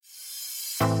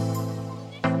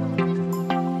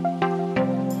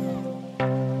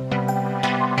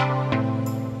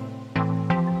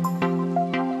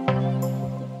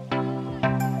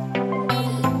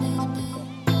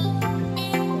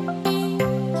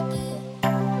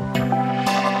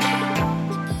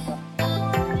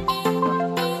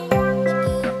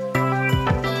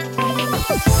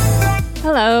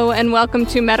Hello, and welcome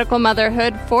to Medical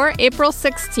Motherhood for April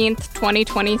 16th,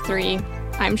 2023.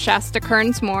 I'm Shasta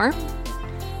Kearns-Moore.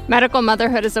 Medical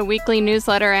Motherhood is a weekly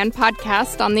newsletter and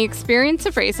podcast on the experience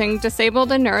of raising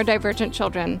disabled and neurodivergent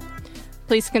children.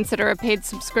 Please consider a paid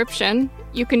subscription.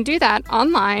 You can do that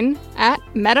online at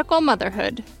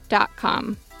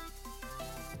medicalmotherhood.com.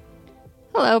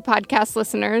 Hello, podcast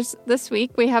listeners. This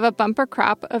week we have a bumper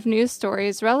crop of news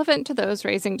stories relevant to those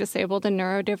raising disabled and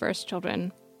neurodiverse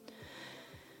children.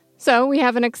 So we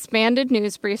have an expanded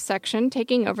news brief section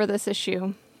taking over this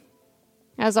issue.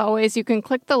 As always, you can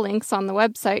click the links on the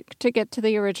website to get to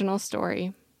the original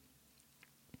story.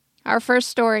 Our first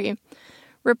story.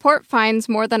 Report finds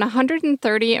more than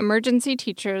 130 emergency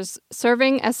teachers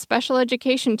serving as special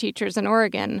education teachers in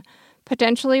Oregon,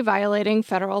 potentially violating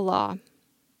federal law.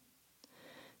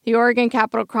 The Oregon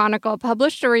Capitol Chronicle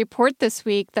published a report this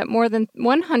week that more than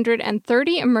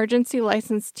 130 emergency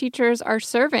licensed teachers are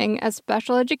serving as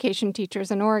special education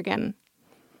teachers in Oregon.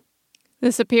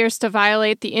 This appears to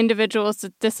violate the Individuals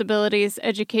with Disabilities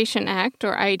Education Act,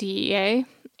 or IDEA,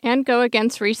 and go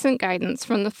against recent guidance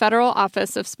from the Federal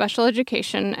Office of Special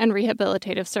Education and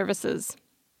Rehabilitative Services.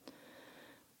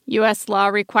 U.S. law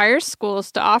requires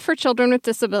schools to offer children with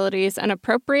disabilities an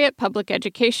appropriate public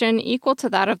education equal to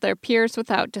that of their peers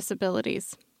without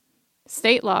disabilities.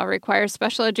 State law requires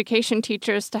special education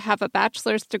teachers to have a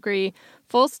bachelor's degree,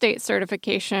 full state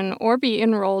certification, or be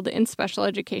enrolled in special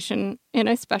education in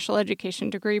a special education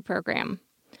degree program.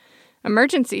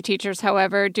 Emergency teachers,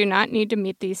 however, do not need to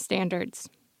meet these standards.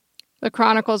 The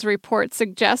Chronicle's report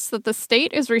suggests that the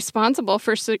state is responsible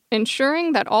for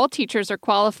ensuring that all teachers are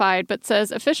qualified, but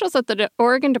says officials at the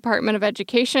Oregon Department of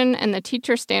Education and the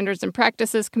Teacher Standards and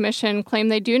Practices Commission claim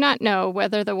they do not know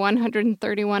whether the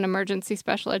 131 emergency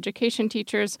special education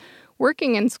teachers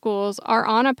working in schools are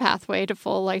on a pathway to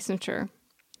full licensure.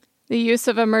 The use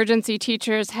of emergency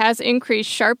teachers has increased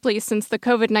sharply since the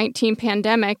COVID-19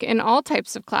 pandemic in all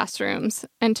types of classrooms,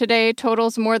 and today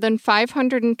totals more than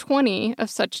 520 of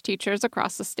such teachers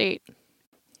across the state.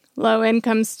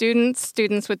 Low-income students,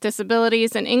 students with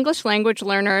disabilities, and English language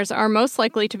learners are most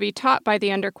likely to be taught by the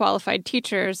underqualified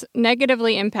teachers,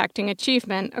 negatively impacting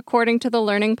achievement, according to the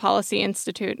Learning Policy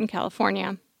Institute in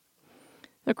California.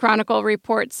 The Chronicle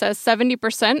report says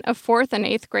 70% of 4th and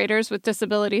 8th graders with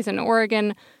disabilities in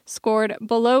Oregon scored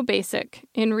below basic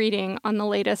in reading on the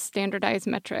latest standardized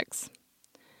metrics.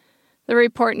 The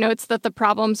report notes that the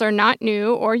problems are not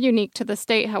new or unique to the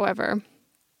state, however.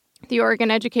 The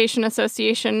Oregon Education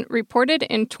Association reported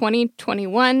in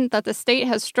 2021 that the state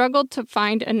has struggled to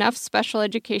find enough special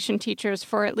education teachers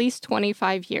for at least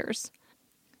 25 years.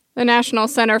 The National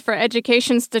Center for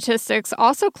Education Statistics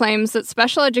also claims that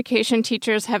special education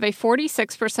teachers have a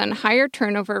 46% higher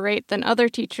turnover rate than other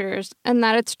teachers, and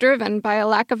that it's driven by a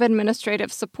lack of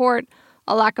administrative support,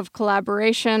 a lack of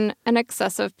collaboration, and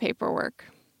excessive paperwork.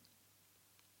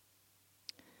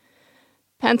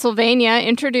 Pennsylvania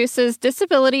introduces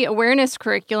disability awareness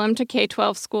curriculum to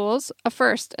K-12 schools, a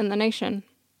first in the nation.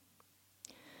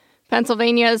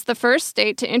 Pennsylvania is the first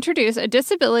state to introduce a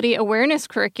disability awareness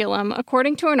curriculum,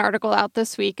 according to an article out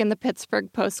this week in the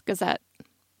Pittsburgh Post-Gazette.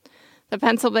 The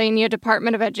Pennsylvania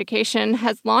Department of Education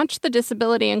has launched the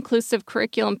Disability Inclusive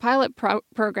Curriculum Pilot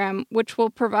Program, which will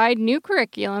provide new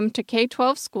curriculum to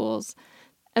K-12 schools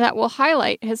that will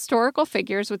highlight historical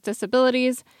figures with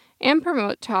disabilities and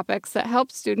promote topics that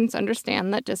help students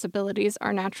understand that disabilities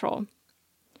are natural.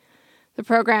 The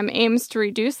program aims to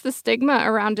reduce the stigma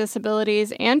around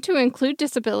disabilities and to include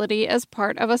disability as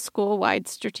part of a school-wide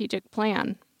strategic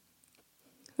plan.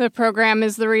 The program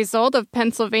is the result of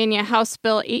Pennsylvania House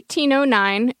Bill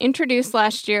 1809, introduced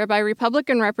last year by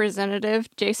Republican Representative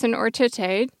Jason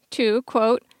Ortete to,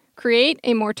 quote, create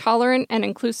a more tolerant and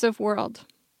inclusive world.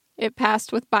 It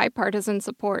passed with bipartisan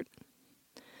support.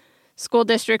 School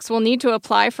districts will need to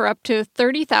apply for up to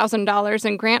 $30,000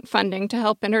 in grant funding to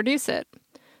help introduce it.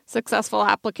 Successful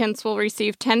applicants will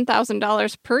receive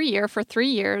 $10,000 per year for 3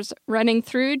 years, running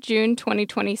through June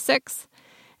 2026,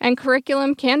 and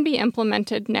curriculum can be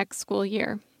implemented next school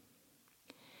year.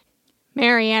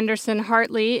 Mary Anderson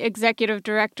Hartley, Executive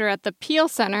Director at the Peel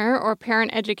Center, or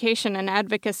Parent Education and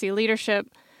Advocacy Leadership,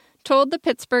 told the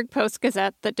Pittsburgh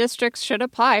Post-Gazette that districts should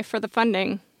apply for the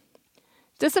funding.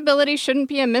 Disability shouldn't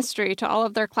be a mystery to all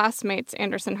of their classmates,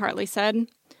 Anderson Hartley said.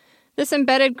 This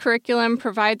embedded curriculum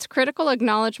provides critical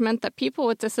acknowledgement that people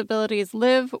with disabilities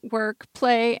live, work,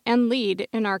 play, and lead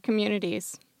in our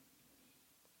communities.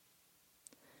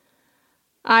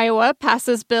 Iowa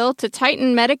passes bill to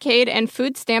tighten Medicaid and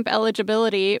food stamp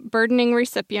eligibility, burdening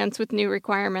recipients with new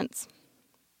requirements.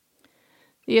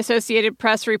 The Associated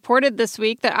Press reported this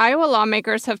week that Iowa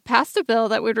lawmakers have passed a bill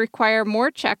that would require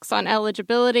more checks on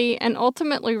eligibility and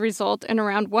ultimately result in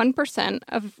around 1%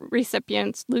 of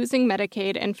recipients losing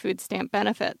Medicaid and food stamp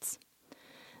benefits.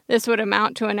 This would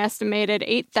amount to an estimated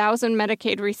 8,000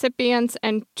 Medicaid recipients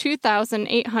and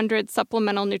 2,800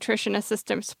 Supplemental Nutrition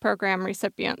Assistance Program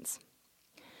recipients.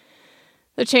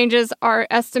 The changes are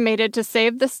estimated to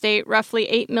save the state roughly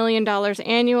 $8 million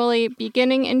annually,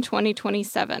 beginning in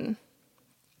 2027.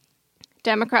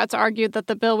 Democrats argued that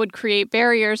the bill would create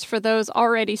barriers for those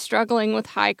already struggling with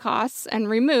high costs and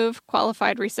remove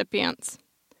qualified recipients.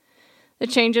 The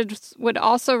changes would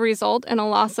also result in a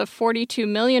loss of $42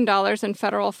 million in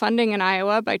federal funding in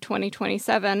Iowa by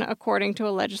 2027, according to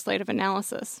a legislative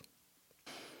analysis.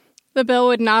 The bill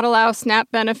would not allow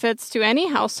SNAP benefits to any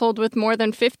household with more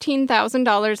than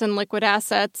 $15,000 in liquid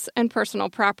assets and personal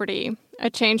property,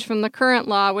 a change from the current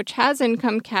law, which has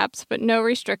income caps but no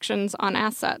restrictions on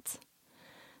assets.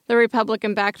 The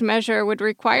Republican-backed measure would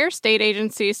require state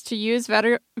agencies to use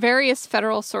various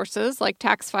federal sources, like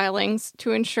tax filings,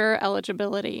 to ensure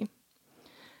eligibility.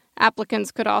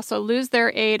 Applicants could also lose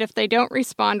their aid if they don't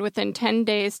respond within 10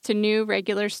 days to new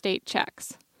regular state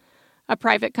checks. A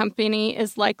private company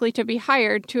is likely to be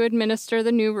hired to administer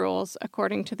the new rules,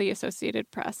 according to the Associated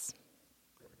Press.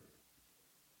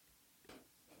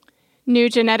 New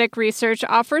genetic research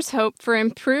offers hope for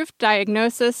improved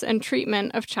diagnosis and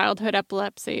treatment of childhood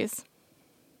epilepsies.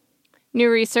 New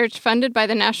research funded by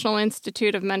the National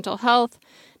Institute of Mental Health,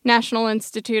 National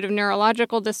Institute of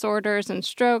Neurological Disorders and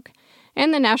Stroke,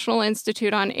 and the National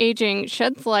Institute on Aging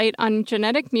sheds light on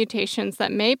genetic mutations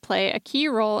that may play a key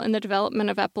role in the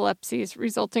development of epilepsies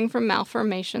resulting from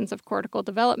malformations of cortical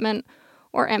development,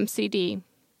 or MCD.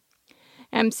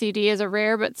 MCD is a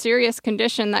rare but serious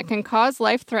condition that can cause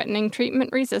life-threatening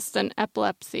treatment-resistant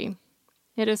epilepsy.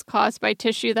 It is caused by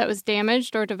tissue that was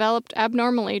damaged or developed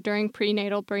abnormally during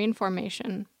prenatal brain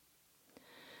formation.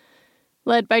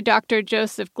 Led by Dr.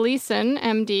 Joseph Gleason,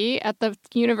 MD, at the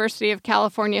University of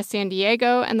California, San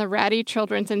Diego, and the Rady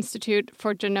Children's Institute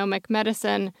for Genomic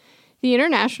Medicine, the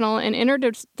international and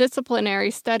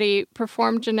interdisciplinary study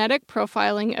performed genetic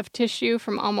profiling of tissue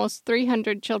from almost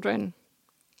 300 children.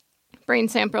 Brain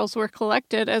samples were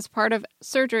collected as part of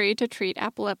surgery to treat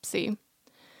epilepsy.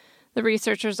 The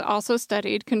researchers also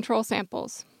studied control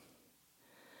samples.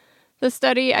 The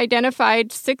study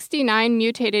identified 69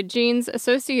 mutated genes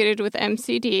associated with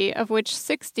MCD, of which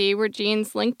 60 were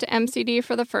genes linked to MCD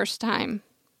for the first time.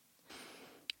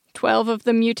 12 of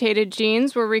the mutated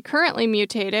genes were recurrently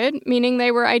mutated, meaning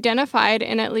they were identified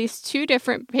in at least 2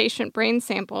 different patient brain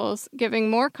samples, giving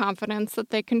more confidence that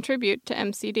they contribute to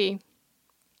MCD.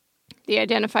 The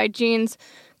identified genes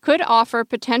could offer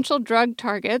potential drug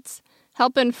targets,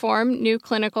 help inform new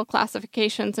clinical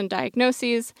classifications and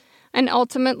diagnoses, and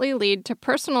ultimately lead to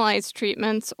personalized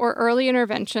treatments or early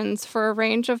interventions for a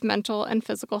range of mental and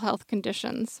physical health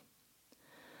conditions.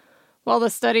 While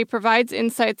the study provides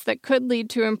insights that could lead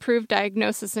to improved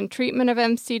diagnosis and treatment of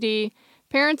MCD,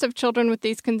 parents of children with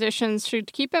these conditions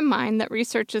should keep in mind that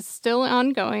research is still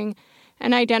ongoing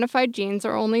and identified genes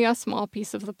are only a small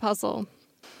piece of the puzzle.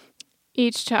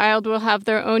 Each child will have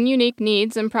their own unique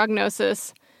needs and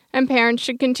prognosis, and parents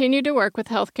should continue to work with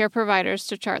healthcare providers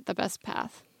to chart the best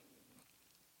path.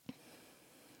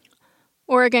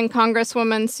 Oregon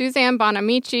Congresswoman Suzanne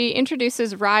Bonamici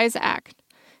introduces RISE Act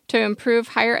to improve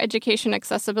higher education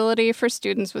accessibility for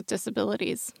students with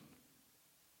disabilities.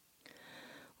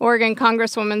 Oregon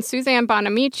Congresswoman Suzanne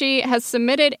Bonamici has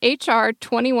submitted H.R.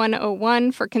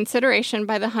 2101 for consideration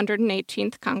by the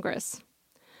 118th Congress.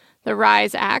 The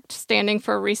RISE Act, standing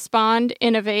for Respond,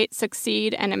 Innovate,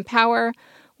 Succeed, and Empower,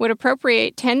 would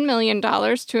appropriate $10 million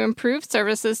to improve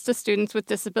services to students with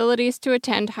disabilities to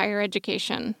attend higher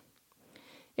education.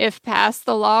 If passed,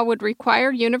 the law would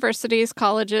require universities,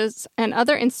 colleges, and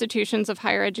other institutions of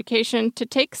higher education to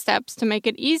take steps to make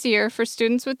it easier for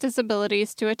students with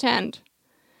disabilities to attend.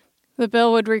 The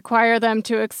bill would require them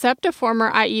to accept a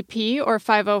former IEP or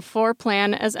 504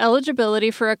 plan as eligibility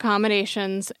for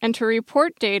accommodations and to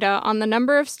report data on the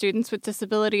number of students with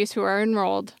disabilities who are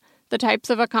enrolled, the types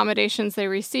of accommodations they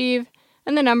receive,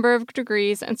 and the number of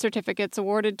degrees and certificates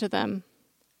awarded to them.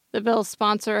 The bill's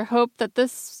sponsor hoped that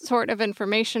this sort of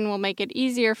information will make it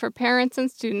easier for parents and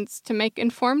students to make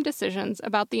informed decisions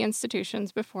about the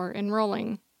institutions before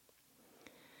enrolling.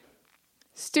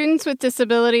 Students with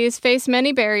disabilities face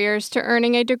many barriers to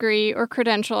earning a degree or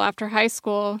credential after high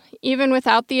school, even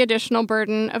without the additional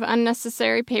burden of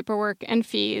unnecessary paperwork and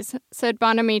fees, said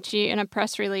Bonamici in a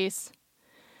press release.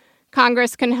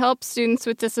 Congress can help students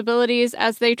with disabilities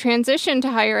as they transition to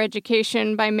higher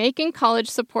education by making college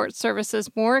support services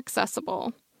more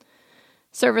accessible,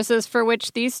 services for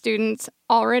which these students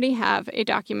already have a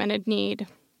documented need.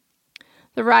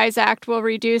 The RISE Act will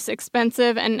reduce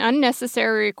expensive and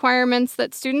unnecessary requirements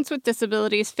that students with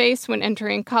disabilities face when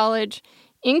entering college,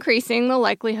 increasing the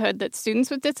likelihood that students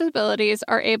with disabilities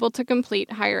are able to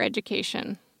complete higher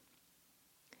education.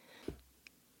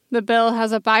 The bill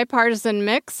has a bipartisan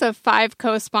mix of 5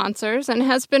 co-sponsors and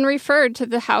has been referred to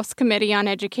the House Committee on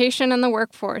Education and the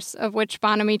Workforce, of which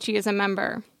Bonamici is a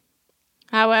member.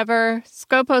 However,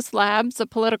 Scopus Labs, a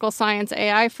political science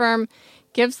AI firm,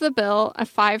 gives the bill a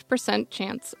 5%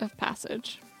 chance of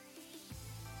passage.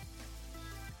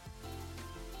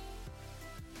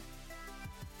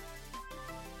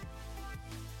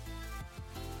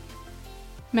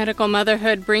 Medical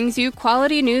Motherhood brings you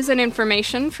quality news and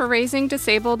information for raising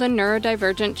disabled and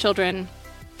neurodivergent children.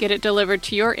 Get it delivered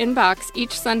to your inbox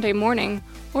each Sunday morning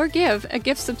or give a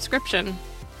gift subscription.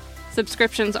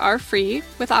 Subscriptions are free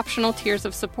with optional tiers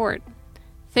of support.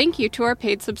 Thank you to our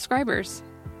paid subscribers.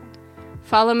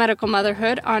 Follow Medical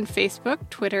Motherhood on Facebook,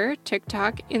 Twitter,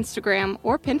 TikTok, Instagram,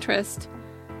 or Pinterest.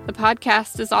 The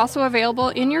podcast is also available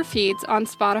in your feeds on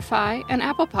Spotify and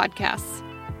Apple Podcasts.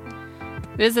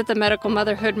 Visit the Medical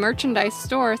Motherhood merchandise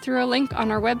store through a link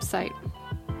on our website.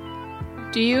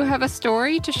 Do you have a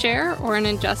story to share or an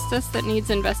injustice that needs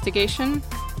investigation?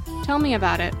 Tell me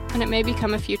about it, and it may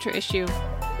become a future issue.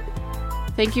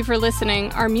 Thank you for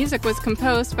listening. Our music was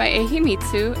composed by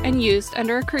Ehimitsu and used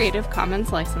under a Creative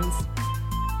Commons license.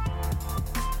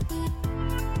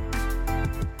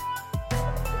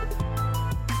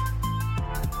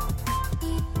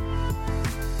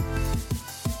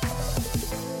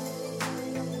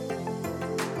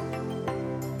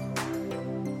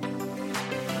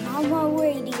 Mama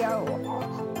Radio.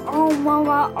 Oh,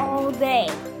 Mama all day.